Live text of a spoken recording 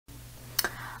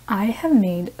I have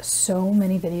made so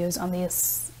many videos on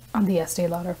the Estee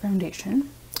Lauder foundation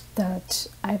that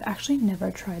I've actually never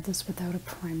tried this without a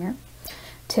primer.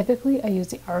 Typically, I use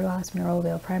the Hourglass Mineral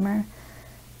Veil Primer,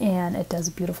 and it does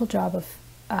a beautiful job of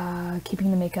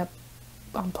keeping the makeup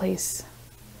on place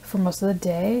for most of the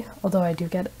day, although I do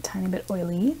get a tiny bit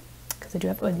oily because I do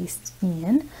have oily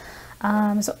skin.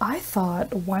 So I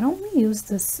thought, why don't we use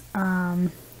this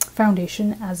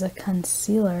foundation as a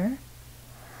concealer?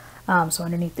 So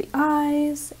underneath the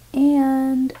eyes,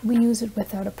 and we use it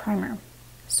without a primer.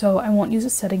 So I won't use a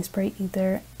setting spray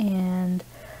either, and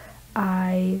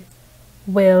I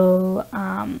will,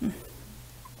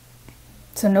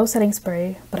 so no setting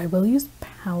spray, but I will use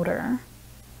powder.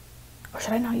 Or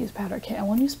should I not use powder? Okay, I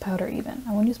won't use powder even.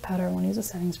 I won't use powder, I won't use a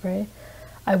setting spray.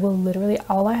 I will literally,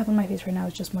 all I have on my face right now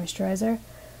is just moisturizer.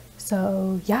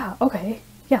 So yeah, okay.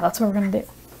 Yeah, that's what we're gonna do.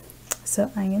 So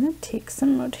I'm gonna take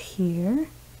some out here.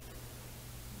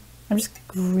 I'm just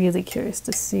really curious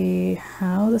to see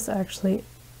how this actually,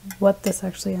 what this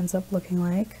actually ends up looking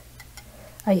like.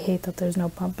 I hate that there's no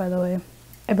pump, by the way.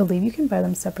 I believe you can buy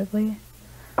them separately.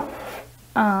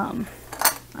 I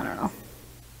don't know.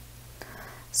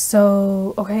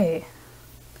 So, okay,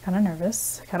 kind of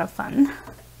nervous, kind of fun.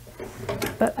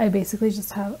 But I basically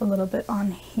just have a little bit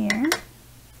on here.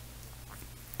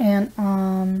 And,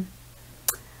 I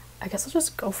guess I'll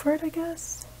just go for it, I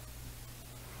guess.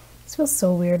 This feels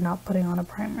so weird not putting on a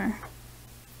primer.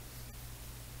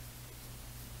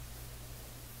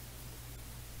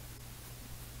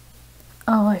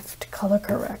 Oh, I have to color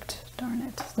correct. Darn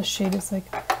it. The shade is like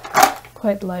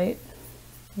quite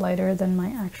lighter than my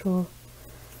actual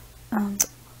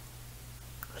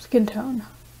skin tone.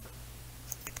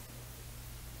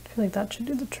 I feel like that should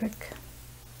do the trick.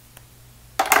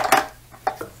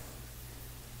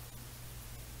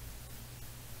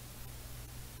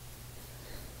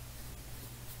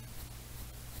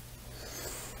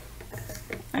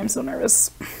 I'm so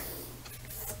nervous.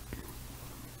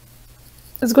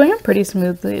 It's going on pretty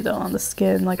smoothly though on the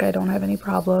skin, like I don't have any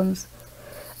problems.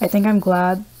 I think I'm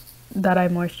glad that I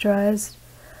moisturized.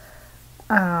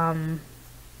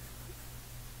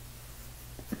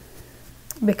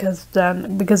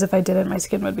 Because if I didn't, my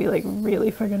skin would be like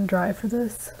really friggin' dry for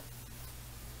this.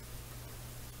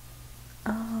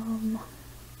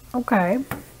 Okay.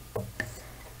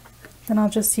 Then I'll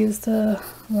just use the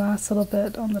last little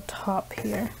bit on the top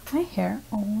here. My hair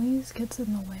always gets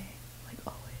in the way, like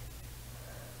always.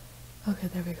 Okay,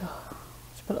 there we go.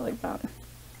 Let's put it like that.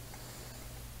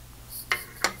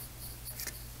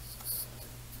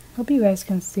 Hope you guys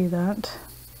can see that.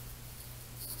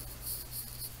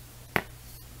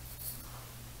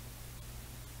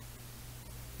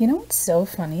 You know what's so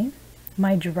funny?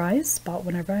 My driest spot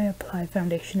whenever I apply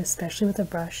foundation, especially with a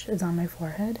brush, is on my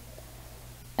forehead.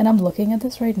 And I'm looking at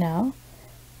this right now,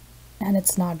 and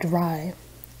it's not dry.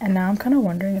 And now I'm kind of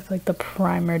wondering if like the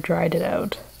primer dried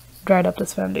up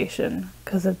this foundation.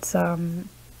 Because it's,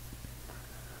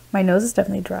 my nose is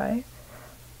definitely dry.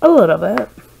 A little bit.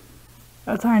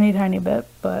 A tiny bit,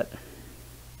 but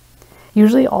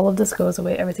usually all of this goes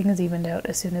away. Everything is evened out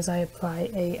as soon as I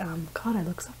apply a, God, I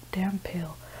look so damn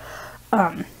pale.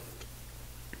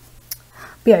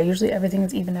 But yeah, usually everything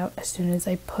is evened out as soon as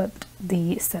I put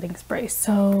the setting spray.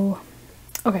 So,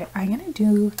 okay, I'm gonna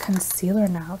do concealer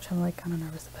now, which I'm like kind of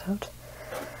nervous about.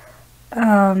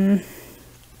 Kind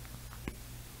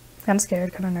of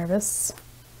scared, kind of nervous.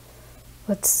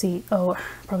 Let's see. Oh,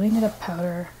 probably need a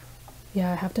powder.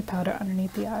 Yeah, I have to powder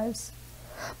underneath the eyes.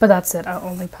 But that's it. I'll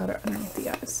only powder underneath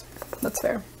the eyes. That's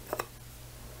fair.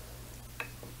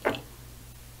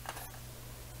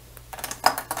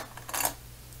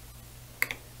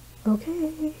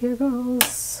 Okay, here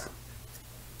goes.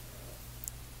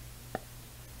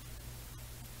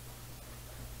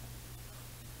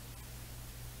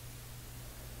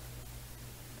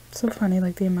 So funny,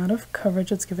 like the amount of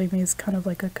coverage it's giving me is kind of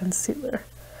like a concealer.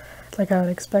 Like I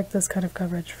would expect this kind of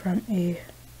coverage from a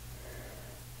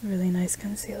really nice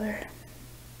concealer.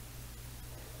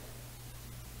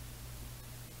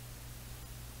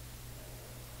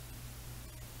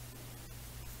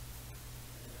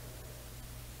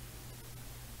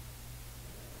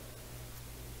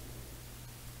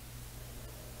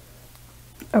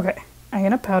 Okay, I'm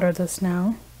gonna powder this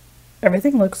now.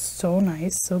 Everything looks so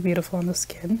nice, so beautiful on the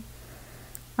skin.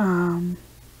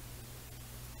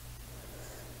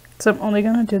 So I'm only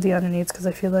gonna do the underneath because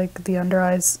I feel like the under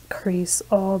eyes crease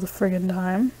all the friggin'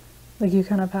 time. Like you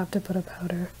kind of have to put a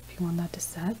powder if you want that to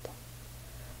set.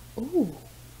 Ooh.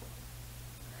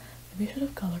 Maybe I should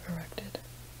have color corrected.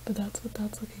 But that's what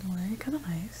that's looking like. Kind of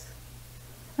nice.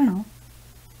 I don't know.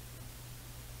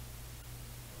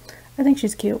 I think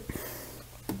she's cute.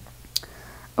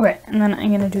 Okay, and then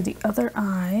I'm gonna do the other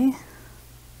eye.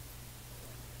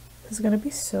 This is gonna be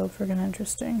so friggin'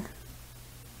 interesting.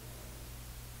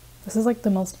 This is like the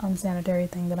most unsanitary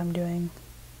thing that I'm doing,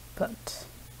 but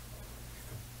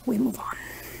we move on.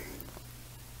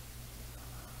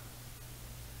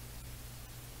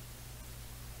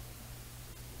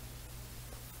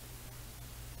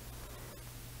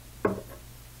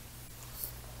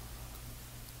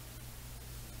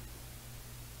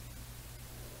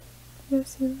 You guys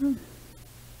see them?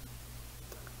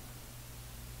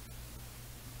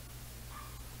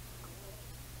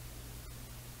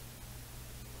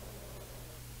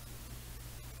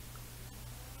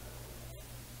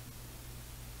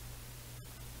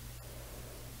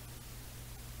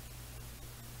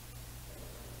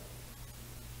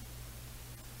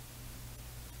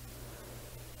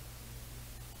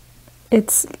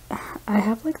 I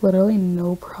have like literally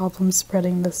no problem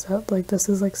spreading this out. Like this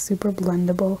is like super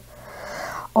blendable.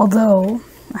 Although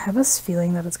I have this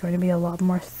feeling that it's going to be a lot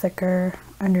more thicker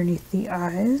underneath the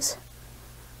eyes.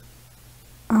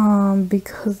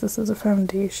 Because this is a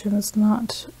foundation, it's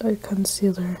not a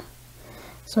concealer.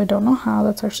 So I don't know how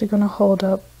that's actually going to hold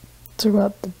up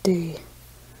throughout the day.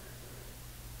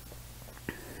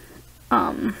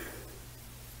 But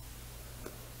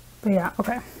yeah,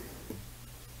 okay.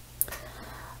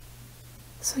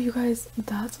 So you guys,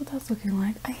 that's what that's looking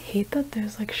like. I hate that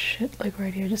there's like shit like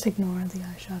right here. Just ignore the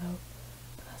eyeshadow.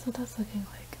 But that's what that's looking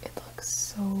like. It looks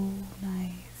so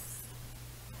nice.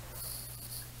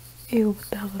 Ew, what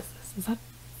the hell is this? Is that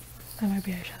might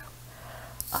be eyeshadow.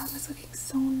 Oh, it's looking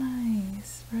so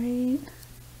nice, right?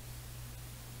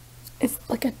 It's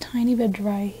like a tiny bit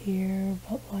dry here,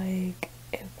 but like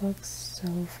it looks so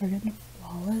friggin'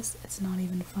 flawless. It's not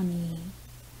even funny.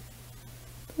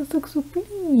 This looks so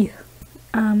pretty.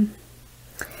 On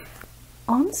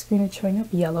the screen it's showing up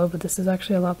yellow, but this is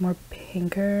actually a lot more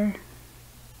pinker.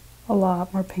 A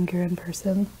lot more pinker in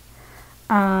person.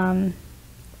 But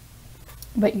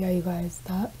yeah, you guys,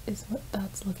 that is what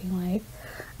that's looking like.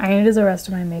 I'm gonna do the rest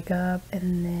of my makeup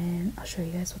and then I'll show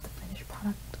you guys what the finished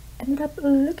product ended up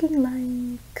looking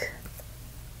like.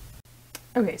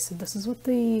 Okay, so this is what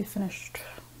the finished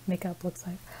makeup looks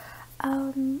like.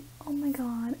 Oh my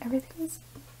god, everything's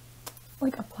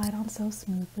like applied on so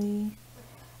smoothly,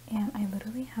 and I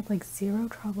literally had like zero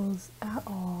troubles at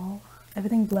all.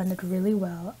 Everything blended really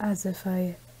well, as if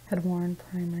I had worn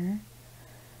primer.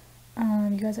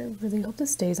 You guys, I really hope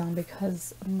this stays on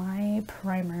because my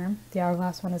primer, the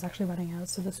Hourglass one, is actually running out,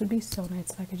 so this would be so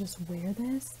nice if I could just wear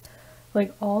this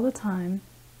like all the time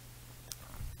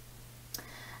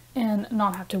and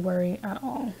not have to worry at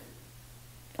all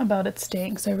about it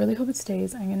staying. So I really hope it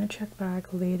stays. I'm gonna check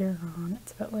back later on.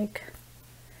 It's about like,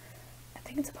 I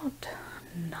think it's about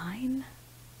 9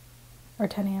 or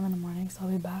 10 a.m. in the morning, so I'll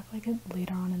be back like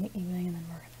later on in the evening, and then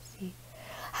we're gonna see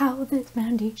how this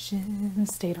foundation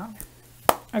stayed on.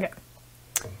 Okay,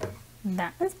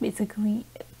 that is basically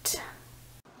it.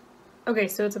 Okay,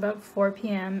 so it's about 4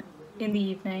 p.m. in the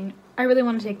evening. I really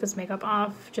want to take this makeup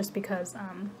off just because I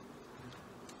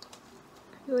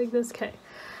feel like this, okay,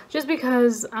 just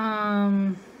because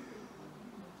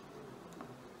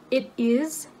it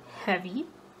is heavy.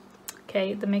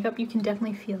 Okay, the makeup, you can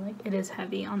definitely feel like it is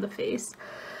heavy on the face,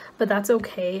 but that's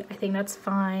okay. I think that's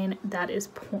fine. That is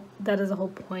the whole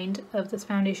point of this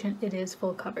foundation. It is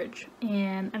full coverage,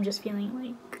 and I'm just feeling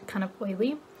like kind of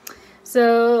oily.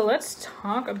 So let's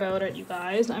talk about it, you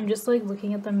guys. I'm just like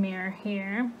looking at the mirror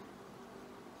here.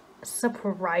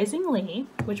 Surprisingly,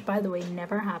 which by the way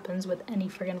never happens with any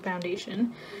friggin'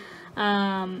 foundation,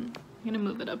 I'm gonna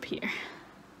move it up here.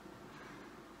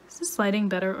 Is this lighting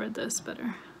better or this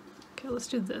better? Okay, let's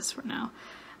do this for now.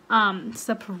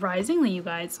 Surprisingly, you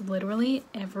guys, literally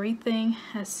everything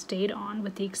has stayed on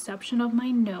with the exception of my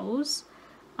nose.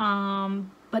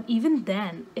 But even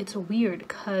then, it's weird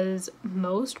because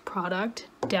most product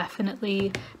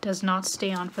definitely does not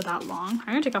stay on for that long. I'm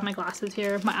gonna take off my glasses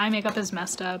here. My eye makeup is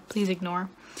messed up. Please ignore.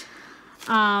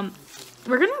 We're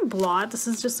gonna blot. This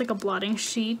is just like a blotting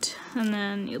sheet, and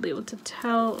then you'll be able to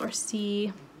tell or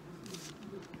see.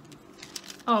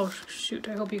 Oh shoot,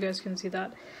 I hope you guys can see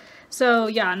that. So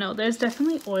yeah, no, there's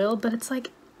definitely oil, but it's like,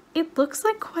 it looks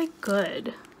like quite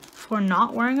good. For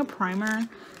not wearing a primer,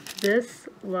 this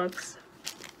looks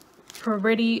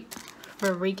pretty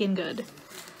freaking good.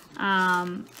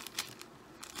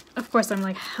 Of course I'm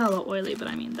like hella oily, but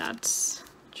I mean, that's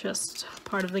just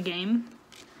part of the game.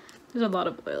 There's a lot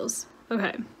of oils.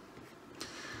 Okay.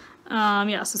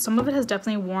 Yeah, so some of it has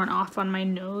definitely worn off on my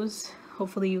nose.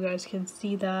 Hopefully you guys can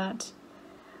see that.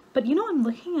 But you know, I'm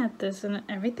looking at this and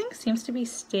everything seems to be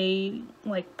stay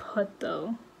like put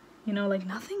though. You know, like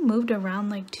nothing moved around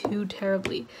like too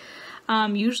terribly.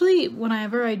 Usually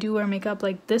whenever I do wear makeup,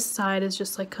 like this side is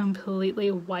just like completely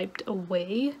wiped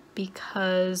away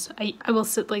because I will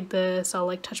sit like this, I'll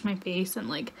like touch my face and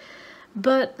like,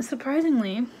 but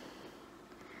surprisingly,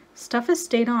 stuff has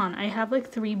stayed on. I have like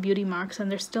 3 beauty marks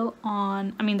and they're still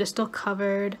on. I mean, they're still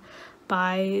covered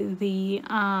by the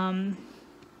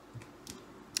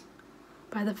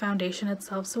foundation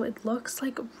itself, so it looks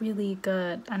like really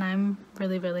good and I'm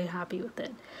really happy with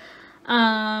it.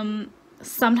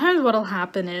 Sometimes what'll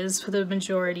happen is for the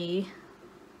majority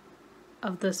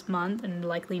of this month and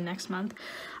likely next month,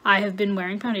 I have been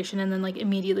wearing foundation and then like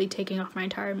immediately taking off my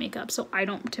entire makeup. So I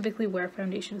don't typically wear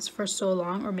foundations for so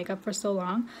long or makeup for so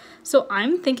long. So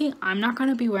I'm thinking I'm not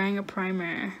going to be wearing a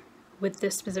primer with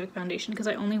this specific foundation because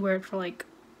I only wear it for like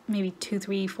maybe 2,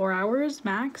 3, 4 hours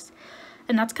max.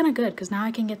 And that's kind of good because now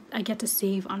I get to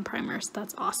save on primers.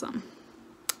 That's awesome.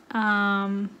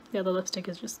 Yeah, the lipstick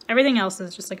is just, everything else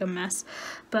is just like a mess,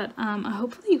 but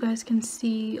hopefully you guys can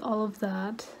see all of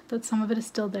that, but some of it is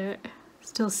still there,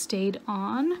 still stayed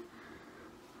on.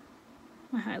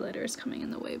 My highlighter is coming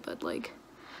in the way, but like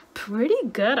pretty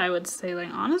good, I would say. Like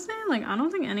honestly, like I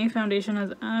don't think any foundation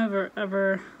has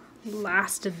ever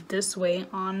lasted this way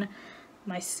on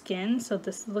my skin, so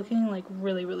this is looking like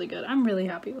really good. I'm really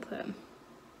happy with it.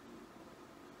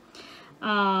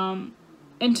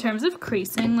 In terms of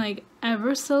creasing, like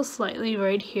ever so slightly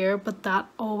right here, but that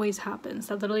always happens.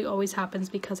 That literally always happens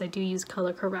because I do use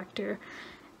color corrector.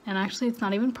 And actually it's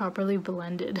not even properly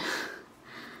blended.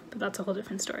 But that's a whole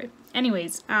different story.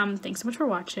 Anyways, thanks so much for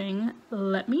watching.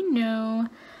 Let me know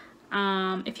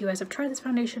if you guys have tried this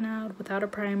foundation out without a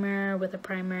primer, with a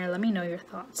primer. Let me know your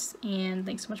thoughts. And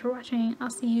thanks so much for watching. I'll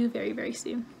see you very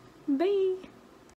soon. Bye!